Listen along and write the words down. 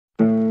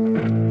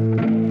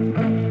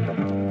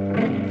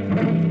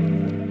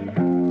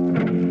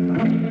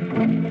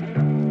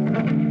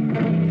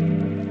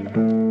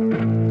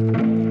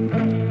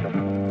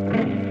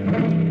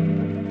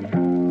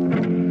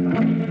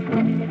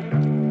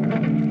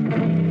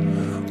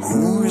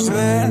Who's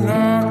that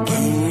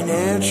knocking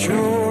at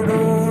your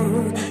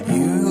door?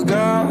 You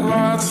got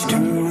lots to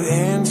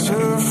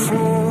answer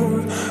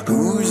for.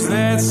 Who's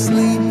that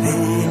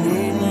sleeping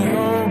in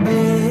your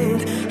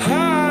bed?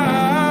 High,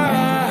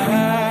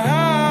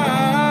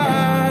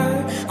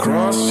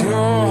 cross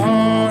your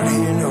heart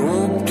and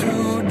hope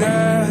to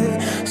die.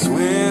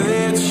 Swear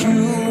that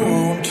you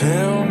won't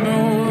tell no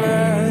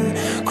lie.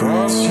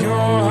 Cross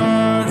your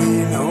heart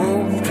and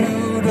hope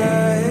to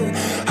die.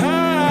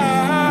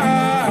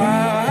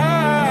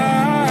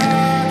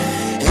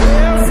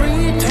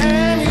 Every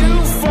time you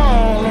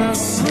fall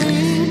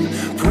asleep,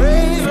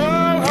 pray the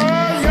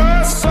Lord your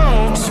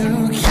soul to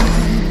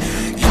keep.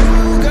 You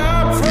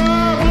got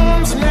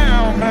problems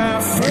now, my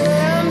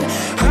friend.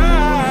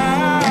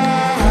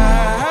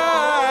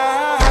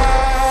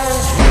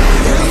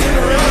 You can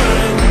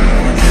run,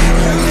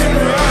 you can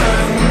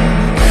run,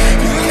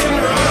 you can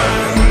run.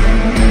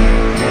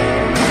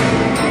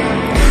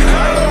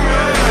 I don't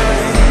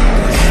mind,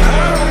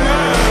 I don't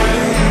mind,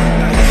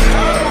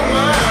 I don't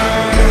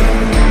mind.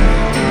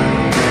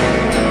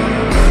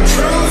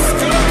 Truth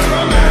gonna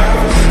come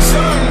out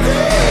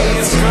someday.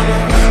 It's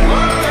gonna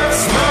wipe that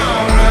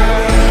smile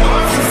right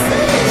off your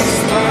face.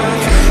 But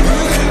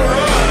you can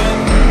run,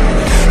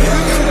 you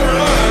can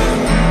run,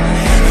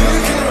 you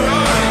can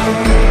run.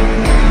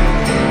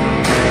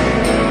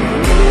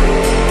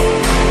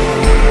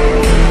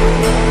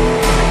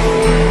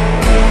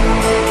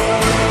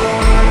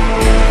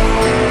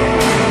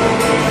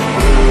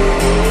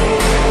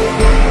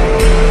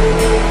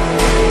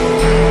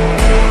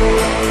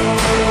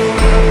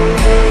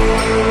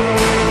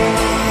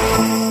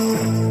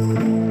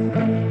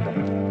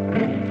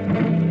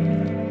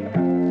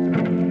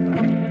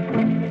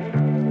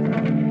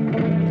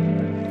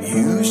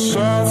 You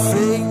saw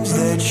things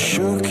that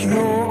shook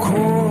your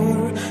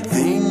core,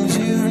 things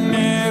you've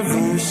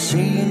never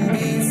seen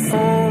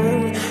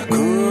before.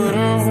 Could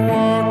have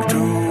walked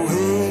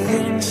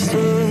away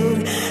instead.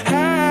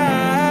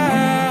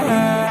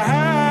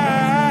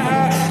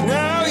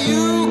 Now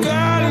you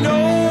got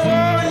no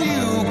one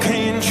you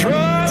can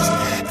trust.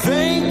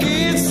 Think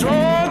it's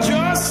all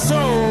just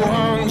so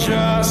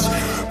unjust.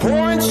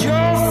 Point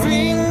your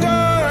finger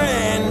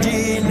and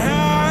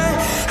deny.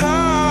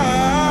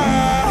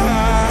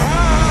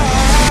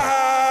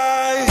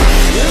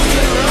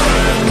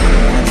 You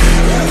can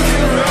run,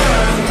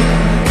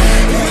 you can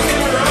run, you can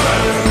run.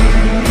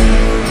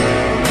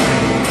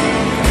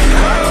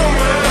 I don't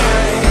mind,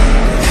 I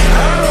don't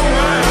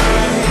mind,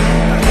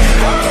 I don't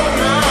mind.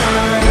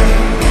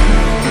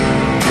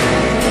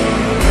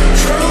 Truth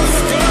gonna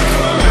come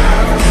out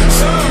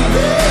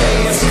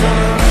someday. It's gonna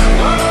wipe that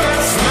smile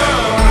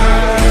right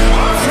off your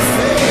face.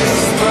 But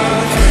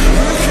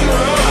you can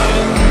run,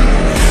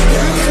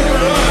 you can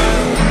run,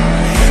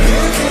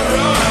 you can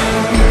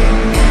run.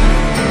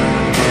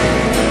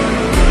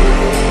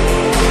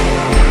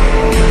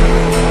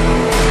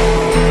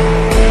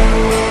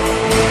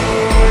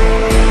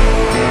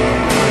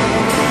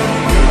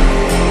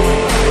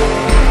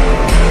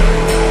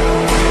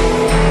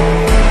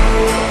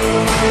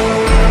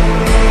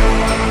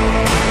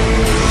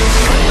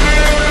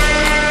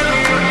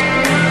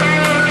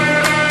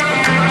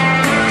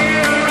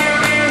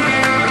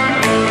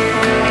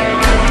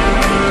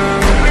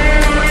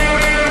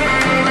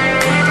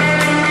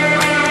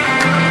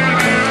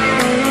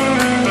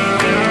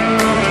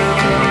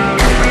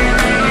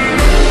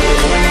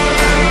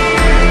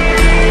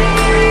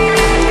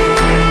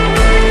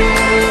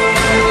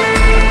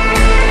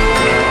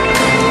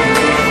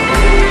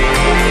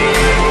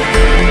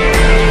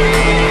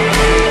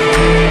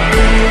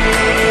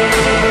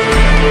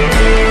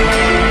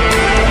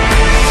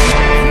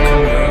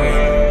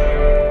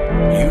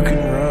 You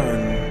can run,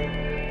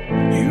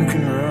 you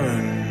can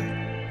run.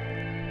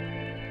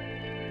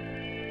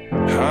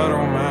 I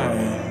don't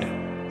mind,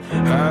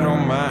 I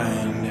don't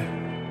mind,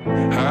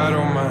 I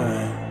don't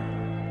mind.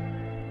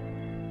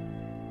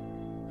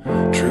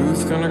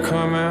 Truth gonna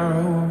come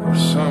out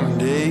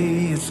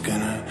someday. It's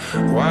gonna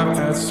wipe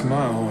that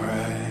smile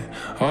right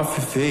off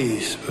your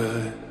face.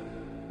 But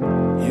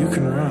you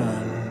can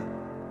run,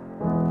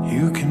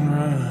 you can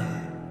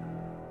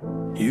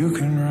run, you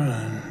can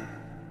run.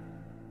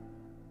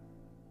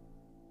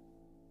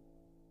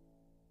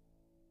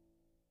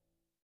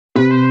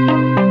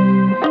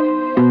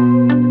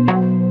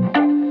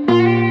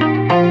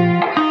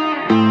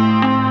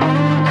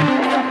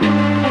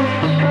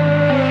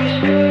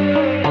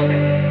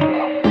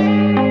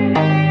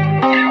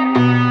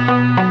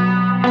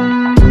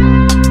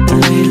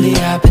 Lately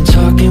I've been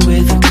talking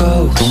with a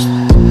ghost.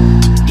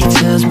 He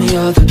tells me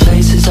all the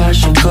places I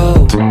should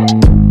go.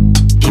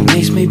 He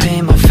makes me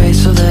paint my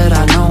face so that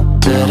I know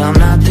that I'm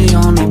not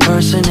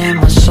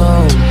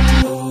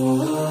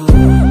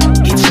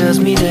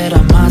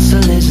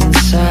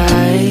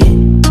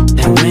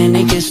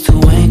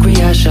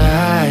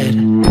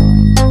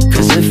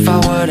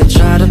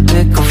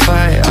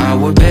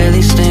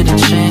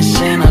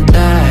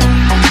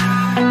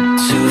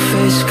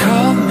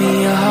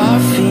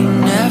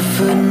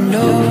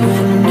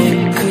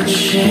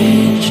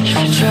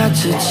tried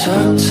to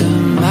talk to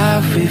my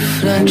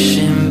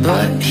reflection,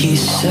 but he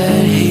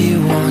said he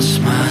wants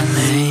my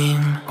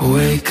name.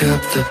 Wake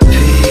up the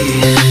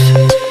beast,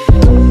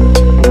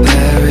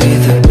 bury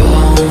the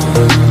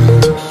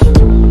bones,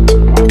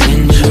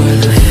 enjoy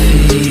the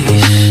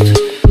feast,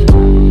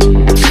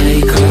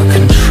 take all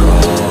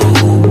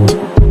control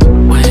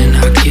when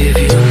I give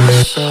you my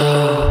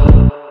soul.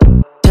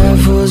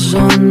 Devil's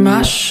on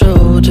my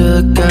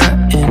shoulder,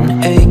 got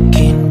an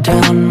aching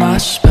down my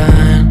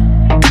spine.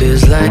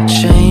 Feels like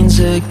chains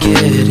are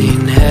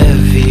getting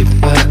heavy,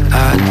 but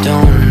I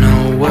don't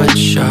know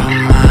what's your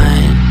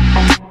mind.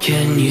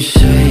 Can you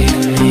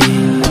save me?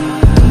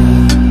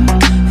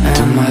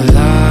 Am I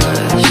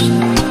lost?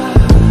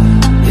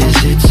 Is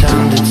it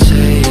time to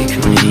take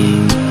me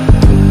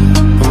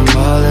from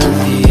all of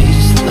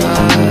these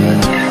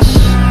thoughts?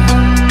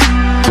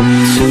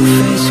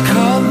 Two-Face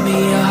called me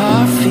a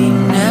Harvey,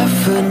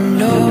 never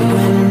know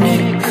when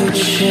it could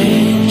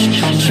change.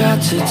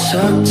 Tried to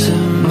talk to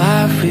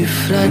my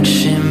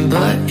reflection,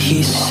 but he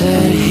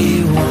said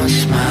he wants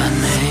my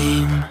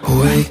name.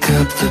 Wake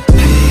up the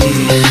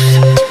beast,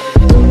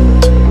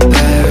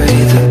 bury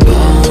the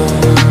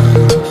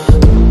bones,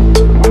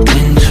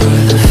 enjoy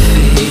the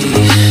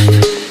feast,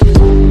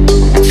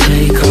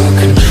 take all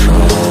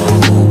control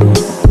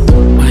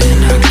when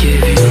I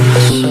give you my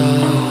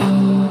soul.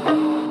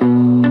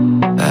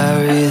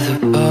 Bury the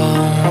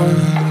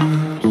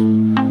bones,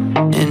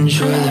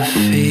 enjoy the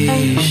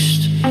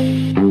feast,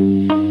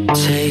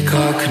 take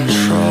all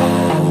control.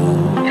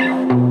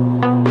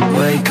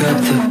 Wake up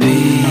the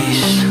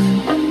beast,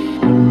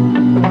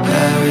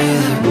 bury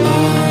the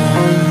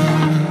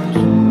bones,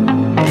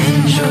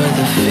 enjoy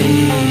the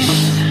feast,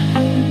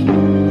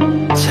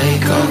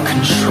 take all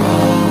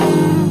control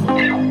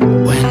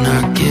when I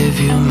give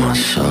you my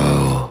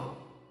soul.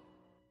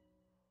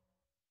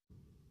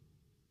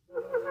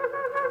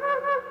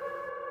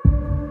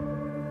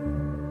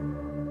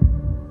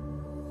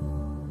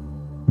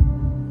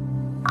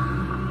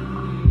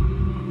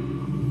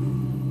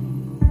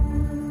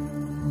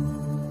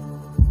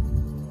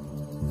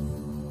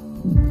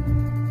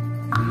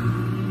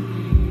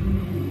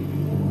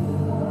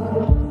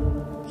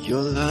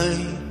 You're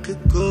like a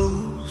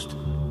ghost,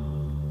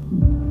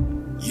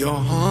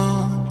 you're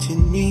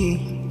haunting me,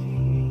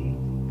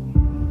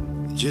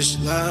 just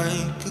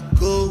like a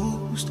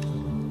ghost,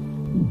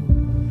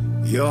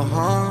 you're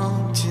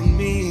haunting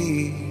me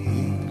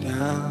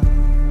now.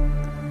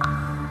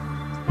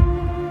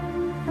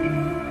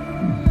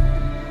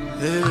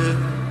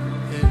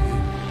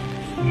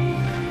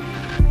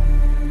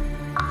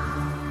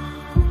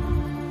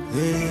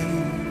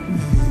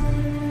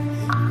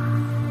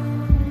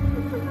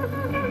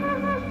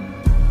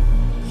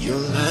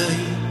 You're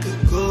like a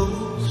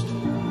ghost,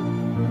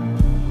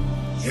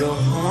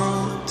 you're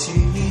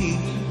haunting me,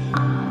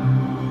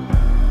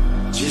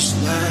 just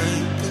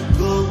like a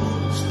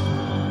ghost,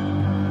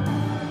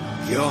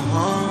 you're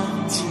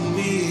haunting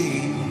me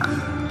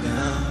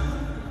now.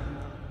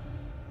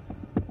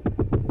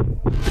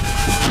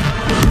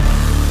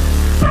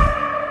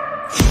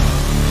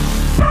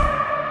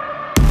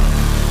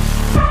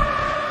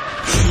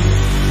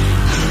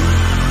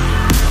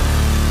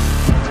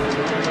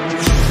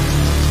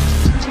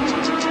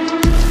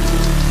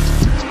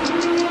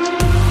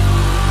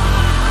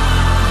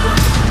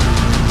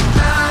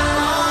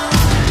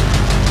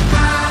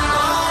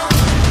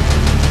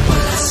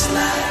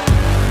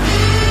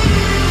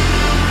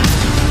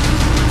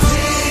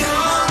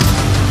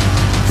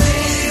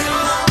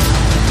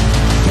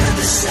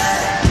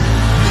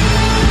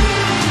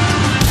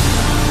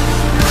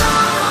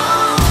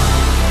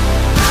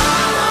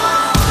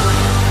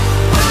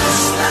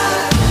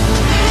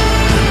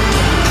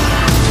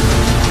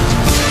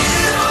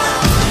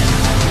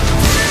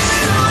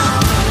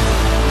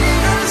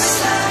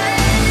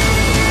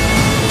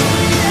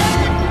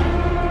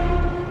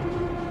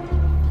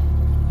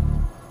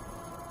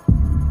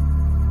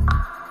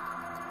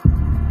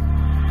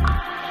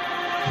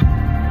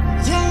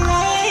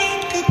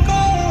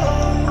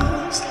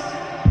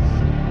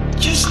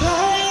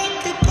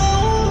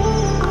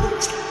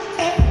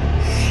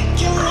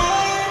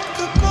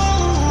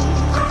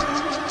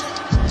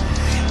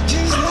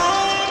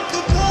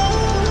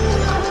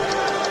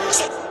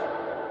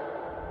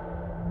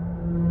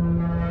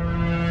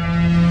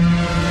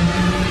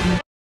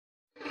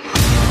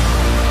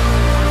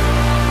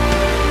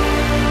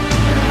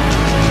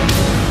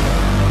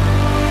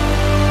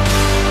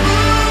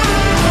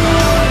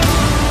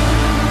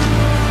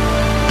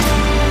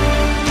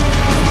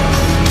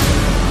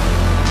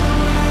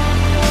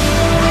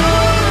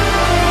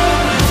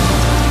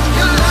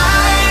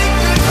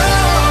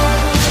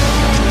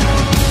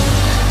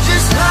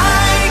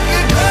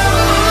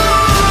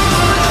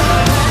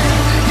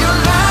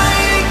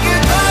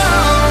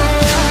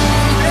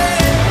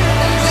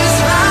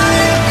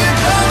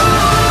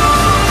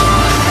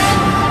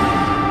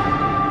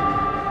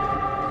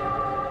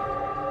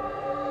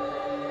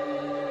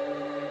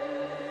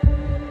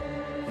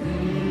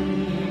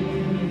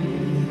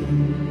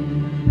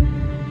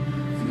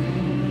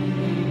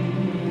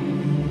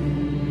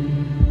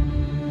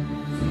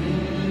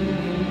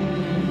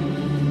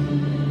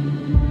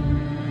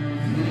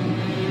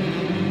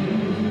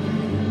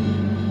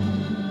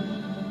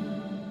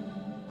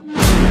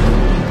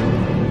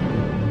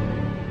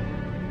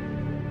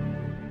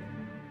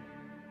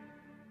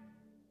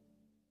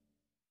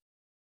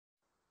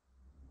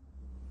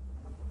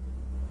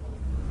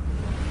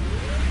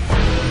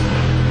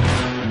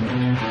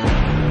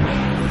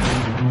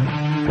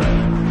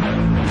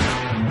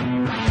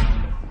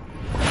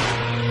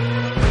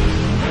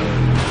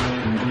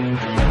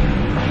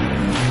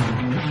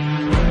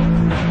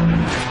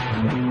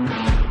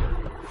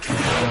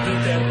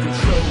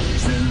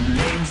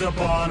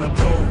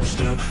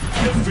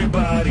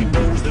 Everybody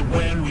knows that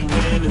when we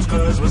win it's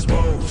cause we're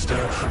supposed to.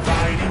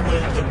 Fighting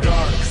with the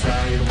dark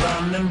side,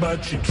 running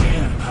but you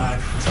can't hide.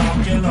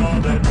 Talking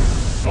all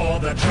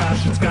that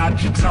trash, it's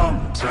got your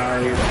tongue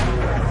tied.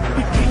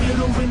 We can't get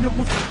a winner,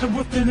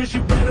 we'll finish,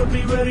 you better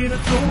be ready to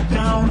throw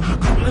down.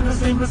 Calling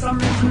us nameless, I'm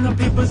in the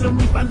papers and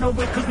we find our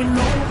way cause we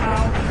know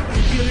how.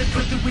 You get it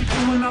twisted, we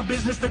doing our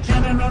business, the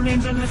cannon, our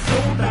names and it's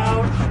sold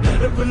out.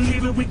 Better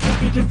believe it, we can't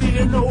be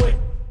defeated, know it.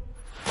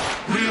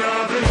 We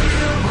are the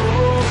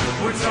heroes,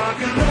 we're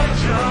talking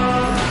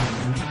legends.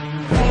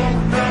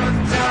 Won't back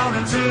down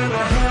until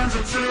our hands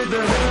are to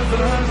the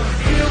heavens.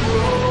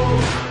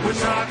 Heroes, we're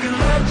talking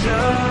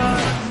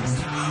legends.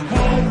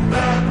 Won't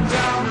back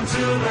down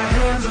until our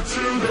hands are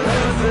to the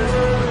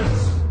heavens.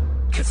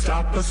 Can't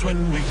stop us when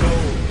we go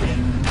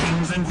in.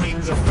 Kings and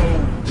queens are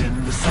folding.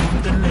 There's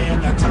something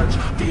in our touch,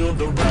 feel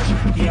the rush.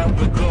 Yeah,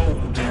 we're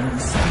golden.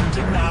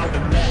 Sending out a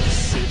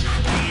message,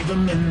 leave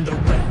them in the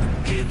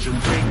wreckage.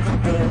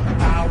 Unbreakable,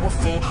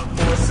 powerful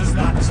forces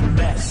not to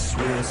mess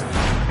with.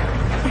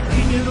 We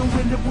can't get a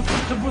winner,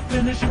 we'll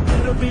finish. You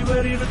better be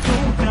ready to go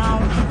down.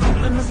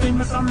 Calling us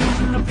famous, I'm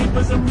losing the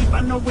papers and we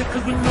find our way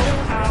cause we know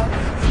how.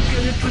 You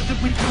get it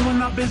twisted, we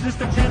doing our business,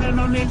 the cannon,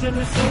 our names and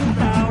it's so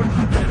loud.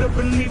 Better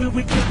believe it,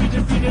 we can't be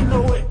defeated,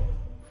 know it.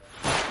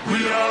 We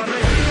are the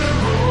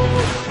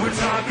heroes, we're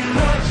talking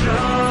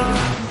legends.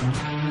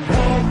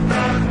 Won't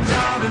back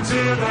down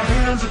until our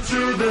hands are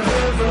to the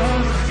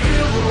heavens.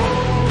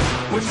 Heroes,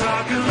 we're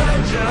talking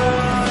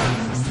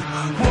legends.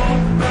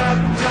 Won't back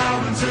down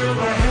until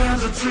our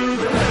hands are to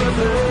the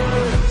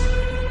heavens.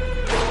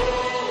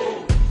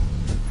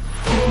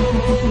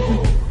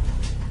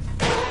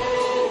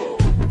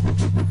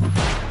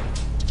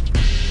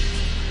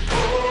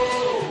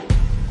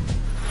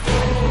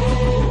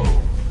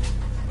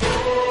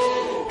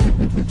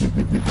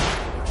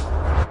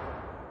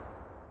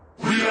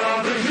 We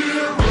are the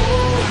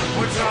heroes,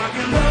 we're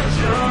talking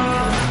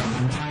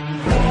legends.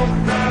 Won't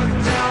back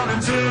down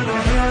until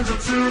our hands are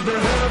to the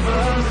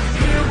heavens.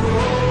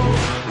 Heroes,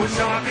 we're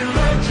talking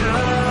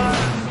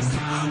legends.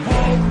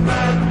 Won't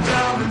back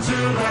down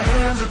until our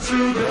hands are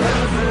to the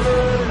heavens.